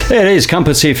It is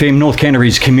Compass FM, North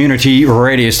Canterbury's community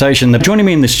radio station. Joining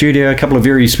me in the studio, a couple of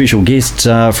very special guests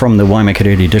from the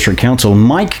Waimakariri District Council,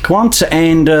 Mike Kwant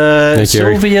and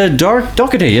Sylvia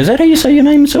Docherty. Is that how you say your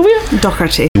name, Sylvia?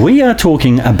 Docherty. We are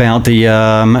talking about the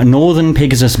Northern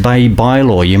Pegasus Bay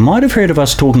Bylaw. You might have heard of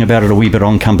us talking about it a wee bit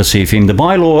on Compass FM. The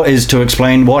bylaw is to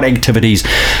explain what activities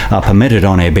are permitted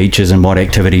on our beaches and what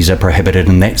activities are prohibited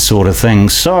and that sort of thing.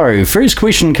 So, first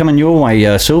question coming your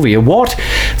way, Sylvia.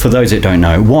 For those that don't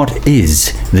know, what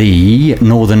is the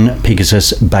Northern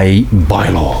Pegasus Bay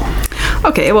Bylaw?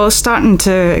 Okay, well, starting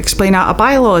to explain out, a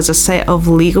bylaw is a set of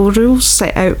legal rules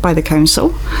set out by the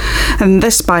council, and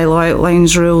this bylaw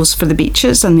outlines rules for the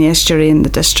beaches and the estuary in the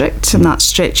district, and that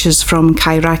stretches from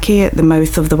Kairaki at the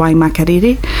mouth of the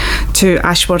Waimakariri to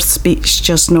Ashworth's Beach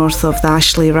just north of the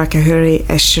Ashley-Rakahuri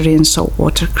estuary and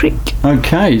Saltwater Creek.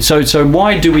 Okay, so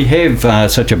why do we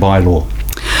have such a bylaw?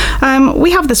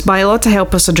 We have this bylaw to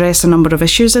help us address a number of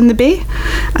issues in the bay.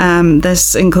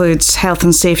 This includes health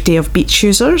and safety of beach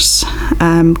users,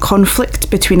 conflict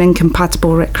between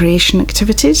incompatible recreation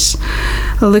activities,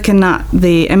 looking at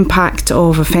the impact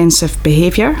of offensive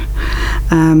behaviour,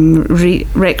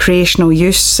 recreational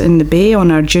use in the bay on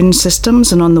our dune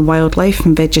systems and on the wildlife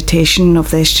and vegetation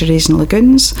of the estuaries and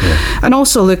lagoons, and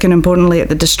also looking importantly at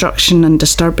the destruction and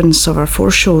disturbance of our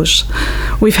foreshores.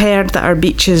 We've heard that our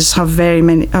beaches have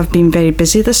been very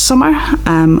busy this summer.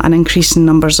 An increase in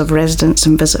numbers of residents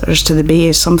and visitors to the bay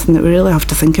is something that we really have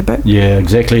to think about. Yeah,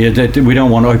 exactly. We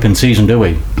don't want open season, do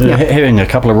we? Having a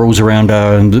couple of rules around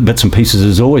bits and pieces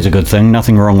is always a good thing.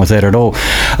 Nothing wrong with that at all.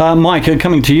 Mike,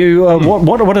 coming to you,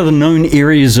 what are the known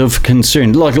areas of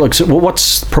concern? Like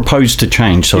what's proposed to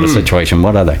change sort of situation?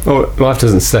 What are they? Well, life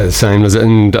doesn't stay the same, does it?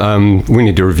 And we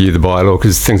need to review the bylaw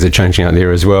because things are changing out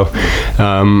there as well.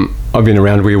 I've been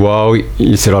around a wee while.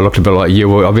 You said I looked a bit like you.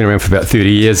 Well, I've been around for about 30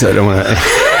 years. I don't want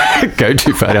to go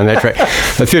too far down that track.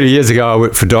 But 30 years ago, I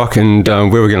worked for Doc, and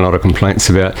we were getting a lot of complaints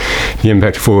about the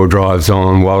impact of four-wheel drives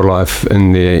on wildlife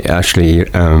in the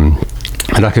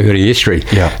Rakahuri estuary.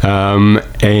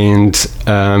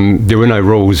 There were no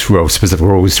rules, specific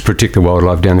rules to protect the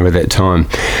wildlife down there at that time.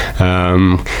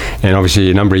 And obviously,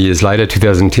 a number of years later,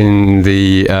 2010,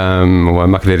 the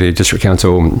Waimakariri District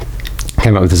Council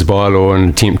came up with this bylaw in an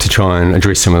attempt to try and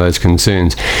address some of those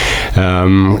concerns.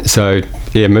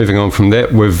 Moving on from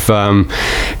that, we've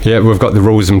got the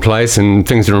rules in place and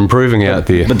things are improving out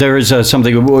there. But there is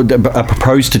something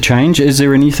proposed to change. Is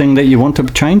there anything that you want to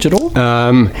change at all?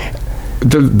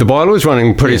 The bylaw is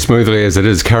running pretty smoothly as it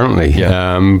is currently,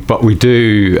 but we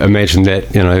do imagine that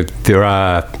there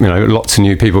are lots of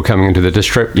new people coming into the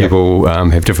district. People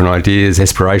have different ideas,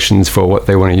 aspirations for what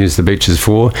they want to use the beaches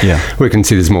for. We can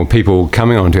see there's more people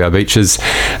coming onto our beaches,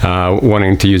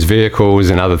 wanting to use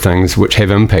vehicles and other things which have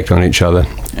impact on each other.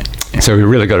 So we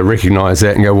really got to recognise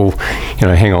that and go, well,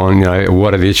 hang on,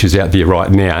 what are the issues out there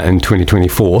right now in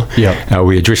 2024? Are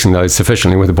we addressing those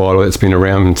sufficiently with a bylaw that's been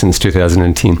around since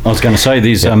 2010? I was going to say,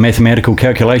 these mathematical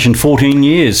calculation, 14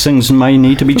 years, things may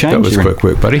need to be changed. That was quick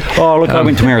work, buddy. Oh, look, I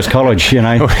went to Marist College,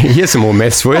 Here's some more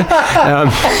maths for you.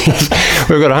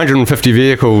 We've got 150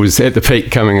 vehicles at the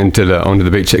peak coming onto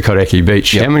the beach at Kairaki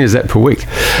Beach. How many is that per week?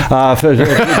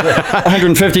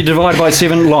 150 divided by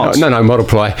 7 lots. No,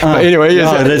 multiply. But anyway,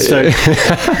 that's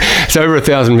so over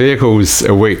 1,000 vehicles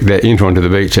a week that enter onto the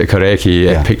beach at Kairaki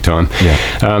at peak time.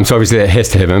 So obviously that has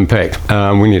to have impact.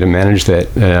 We need to manage that.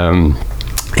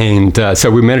 So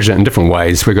we manage it in different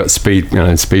ways. We've got speed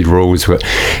rules,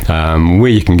 where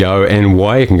you can go and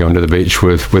why you can go onto the beach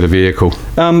with a vehicle.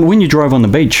 When you drive on the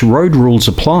beach, road rules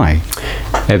apply.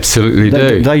 Absolutely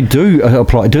do. They do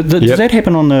apply. Does that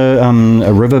happen on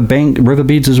the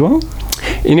riverbeds as well?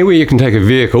 Anywhere you can take a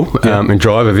vehicle and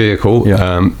drive a vehicle,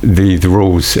 the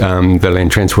rules, the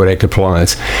Land Transport Act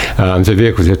applies. So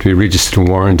vehicles have to be registered and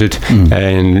warranted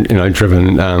and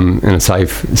driven in a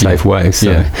safe way.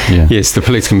 So yes, the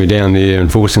police can be down there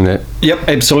enforcing that. Yep,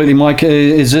 absolutely, Mike.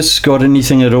 Has this got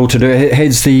anything at all to do?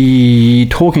 Has the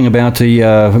talking about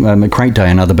the Crate Day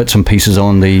and other bits and pieces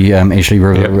on the Ashley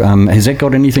River? Has that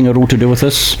got anything at all to do with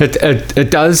this? It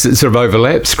does. It sort of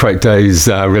overlaps. Crate Days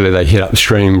really they head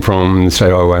upstream from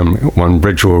say one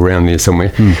bridge or around there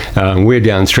somewhere. We're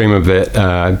downstream of that,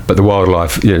 but the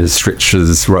wildlife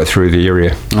stretches right through the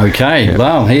area. Okay,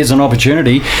 well, here's an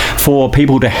opportunity for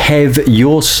people to have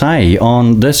your say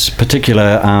on this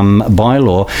particular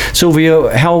bylaw.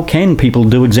 Sylvia, how can people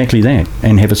do exactly that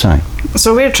and have a say?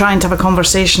 So we're trying to have a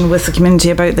conversation with the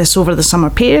community about this over the summer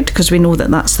period because we know that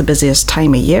that's the busiest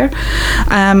time of year.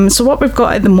 So what we've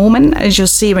got at the moment, as you'll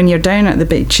see when you're down at the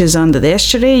beaches under the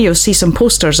estuary, you'll see some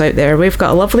posters out there. We've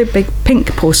got a lovely big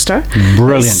pink poster.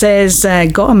 Brilliant. It says,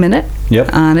 got a minute?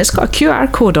 Yep. And it's got a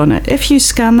QR code on it. If you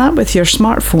scan that with your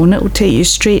smartphone, it will take you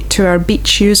straight to our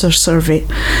beach user survey.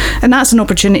 And that's an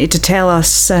opportunity to tell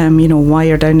us, why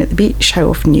you're down at the beach, how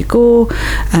often you go,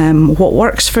 what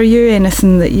works for you,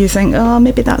 anything that you think,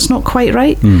 maybe that's not quite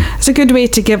right. It's a good way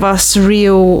to give us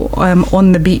real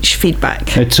on the beach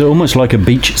feedback. It's almost like a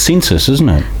beach census, isn't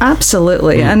it?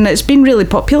 Absolutely. And it's been really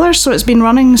popular, so it's been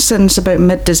running since about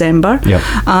mid-December. Yep.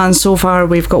 And so far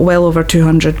we've got well over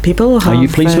 200 people. Are you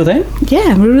pleased with that?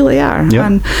 Yeah, we really are. Yep.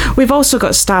 And we've also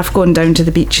got staff going down to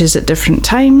the beaches at different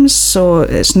times, so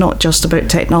it's not just about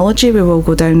technology. We will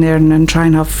go down there and try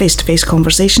and have face-to-face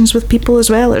conversations with people as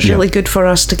well. It's really good for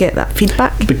us to get that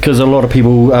feedback. Because a lot of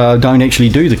people don't actually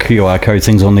do the QR code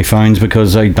things on their phones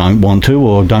because they don't want to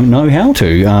or don't know how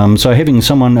to. So having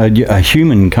someone, a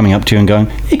human, coming up to you and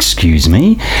going, "Excuse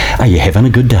me, are you having a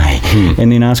good day?"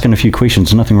 And then asking a few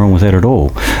questions, nothing wrong with that at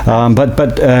all.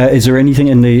 But is there anything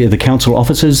in the council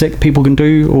offices that people can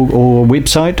do or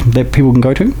website that people can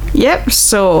go to? Yep,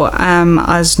 so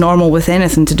as normal with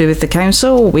anything to do with the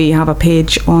council, we have a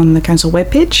page on the council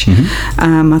webpage.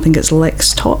 I think it's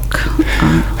Let's Talk.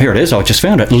 Here it is, I just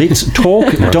found it. Let's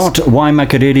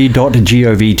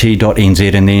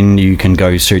talk.waimakariri.govt.nz, and then you can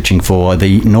go searching for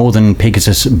the Northern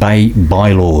Pegasus Bay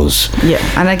bylaws. Yeah,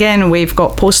 and again, we've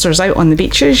got posters out on the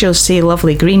beaches. You'll see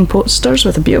lovely green posters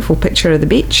with a beautiful picture of the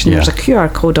beach, and there's a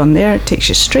QR code on there. It takes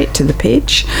you straight to the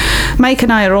page. Mike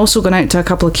and I are also going out to a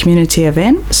couple of community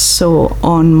events. So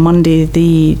on Monday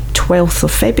the 12th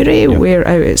of February, we're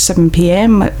out at 7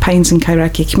 p.m. at Pines and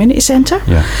Kairaki Community Centre.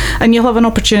 And you'll have an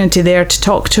opportunity there to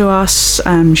talk to us,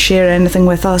 share anything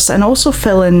with us, and also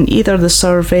fill in either the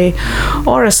survey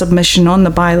or a submission on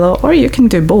the bylaw, or you can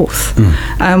do both.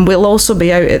 We'll also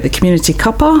be out at the Community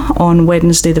Cuppa on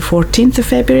Wednesday the 14th of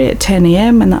February at 10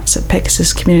 a.m, and that's at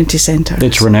Pegasus Community Centre.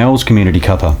 It's Renell's Community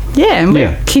Cuppa. Yeah, and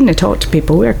we're keen to talk to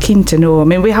people. We're keen to know. I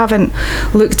mean, we haven't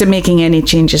looked at making any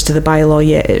changes to the bylaw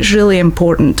yet. It's really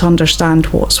important to understand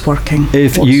what's working.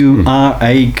 If you are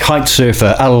a kite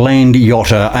surfer, a land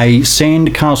yachter, a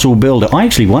sandcastle builder, I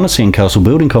actually won a sandcastle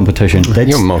building competition.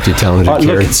 You're multi-talented,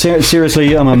 Kerry. Look,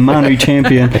 seriously, I'm a Manu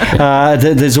champion.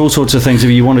 There's all sorts of things.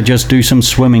 If you want to just do some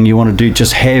swimming, you want to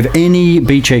just have any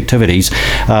beach activities,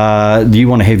 you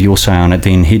want to have your say on it,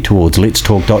 then head towards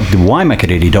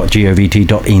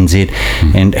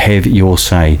letstalk.waimakariri.govt.nz and have your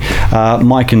say.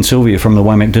 Mike and Sylvia from the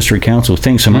Waimak District Council,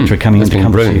 thanks so much for coming in to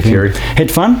come. Brilliant, Kerry. Had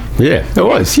fun? Yeah, it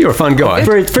was. You're a fun guy.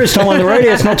 First time on the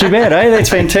radio, it's not too bad, eh? That's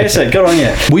fantastic. Good on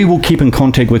you. We will keep in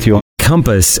contact with you.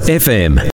 Compass FM.